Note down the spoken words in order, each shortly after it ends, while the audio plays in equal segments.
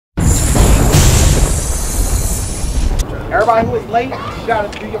Everybody who is late, you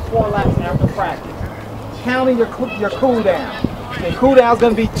got to do your 4 laps after practice. Counting your cool down. Your cool down is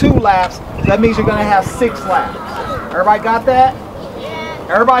going to be 2 laps. So that means you're going to have 6 laps. Everybody got that?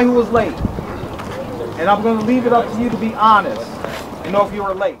 Everybody who was late. And I'm going to leave it up to you to be honest. You know if you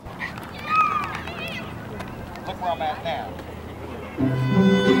were late. Look where I'm at now.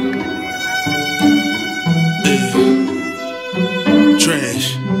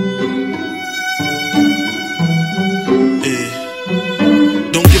 Trash.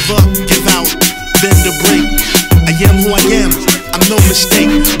 Don't give up, give out, bend the break. I am who I am, I'm no mistake.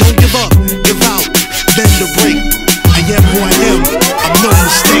 Don't give up, give out, bend the break. I am who I am, I'm no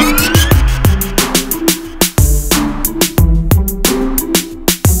mistake.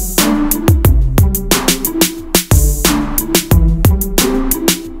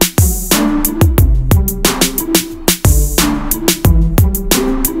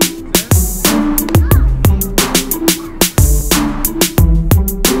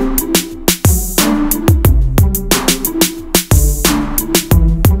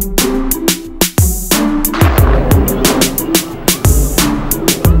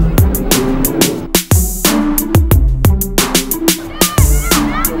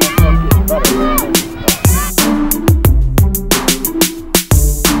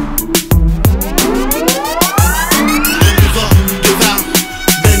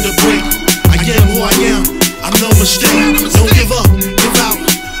 Don't give up, give out,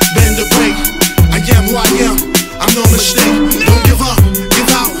 bend the break. I am who I am, I'm no mistake. Don't give up, give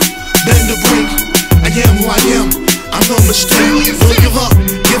out, bend the break. I am who I am, I'm no mistake. Don't give up,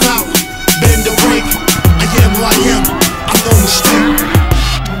 give out, bend the break. I am who I am, I'm no mistake.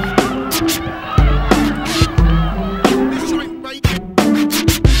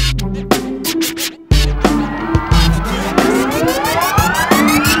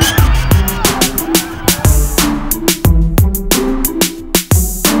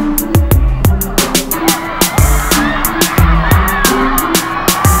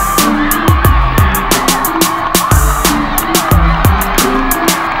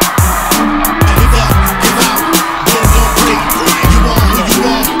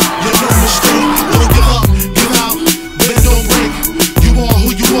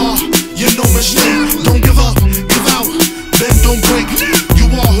 Don't give up, give out, bend, don't break. You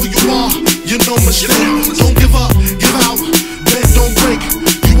are who you are, you're no mistake.